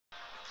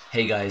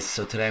Hey guys,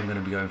 so today I'm going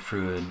to be going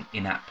through an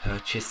in-app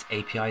purchase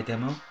API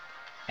demo,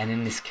 and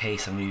in this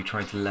case I'm going to be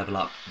trying to level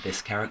up this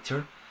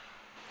character,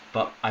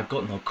 but I've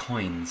got no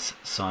coins,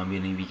 so I'm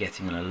going to be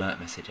getting an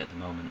alert message at the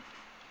moment.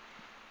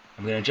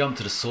 I'm going to jump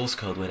to the source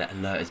code where that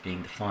alert is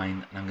being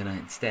defined, and I'm going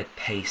to instead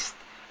paste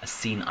a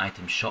scene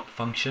item shop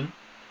function.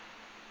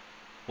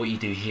 What you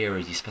do here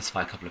is you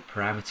specify a couple of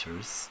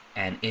parameters,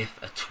 and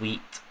if a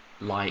tweet,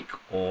 like,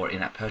 or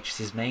in-app purchase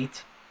is made,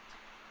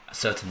 a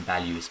certain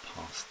value is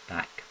passed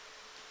back.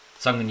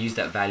 So I'm going to use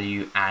that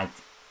value, add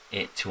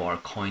it to our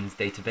coins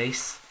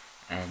database,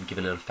 and give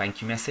a little thank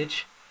you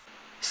message.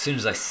 As soon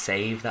as I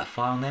save that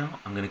file now,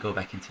 I'm going to go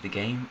back into the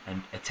game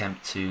and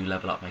attempt to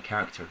level up my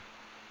character.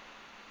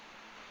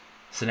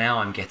 So now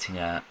I'm getting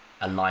a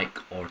like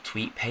or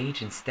tweet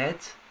page instead.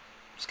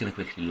 I'm just going to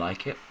quickly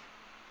like it.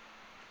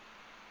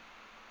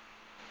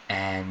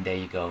 And there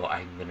you go,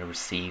 I'm going to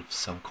receive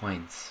some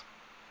coins.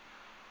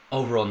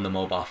 Over on the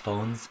mobile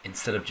phones,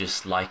 instead of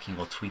just liking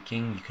or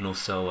tweaking, you can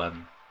also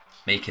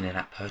make an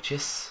in-app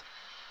purchase,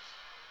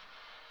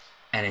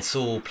 and it's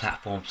all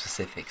platform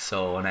specific.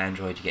 So on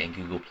Android you're getting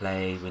Google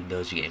Play,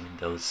 Windows you're getting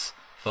Windows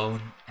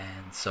Phone,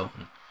 and so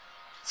on.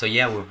 So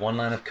yeah, with one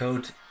line of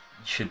code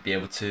you should be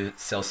able to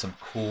sell some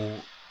cool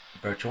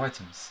virtual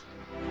items.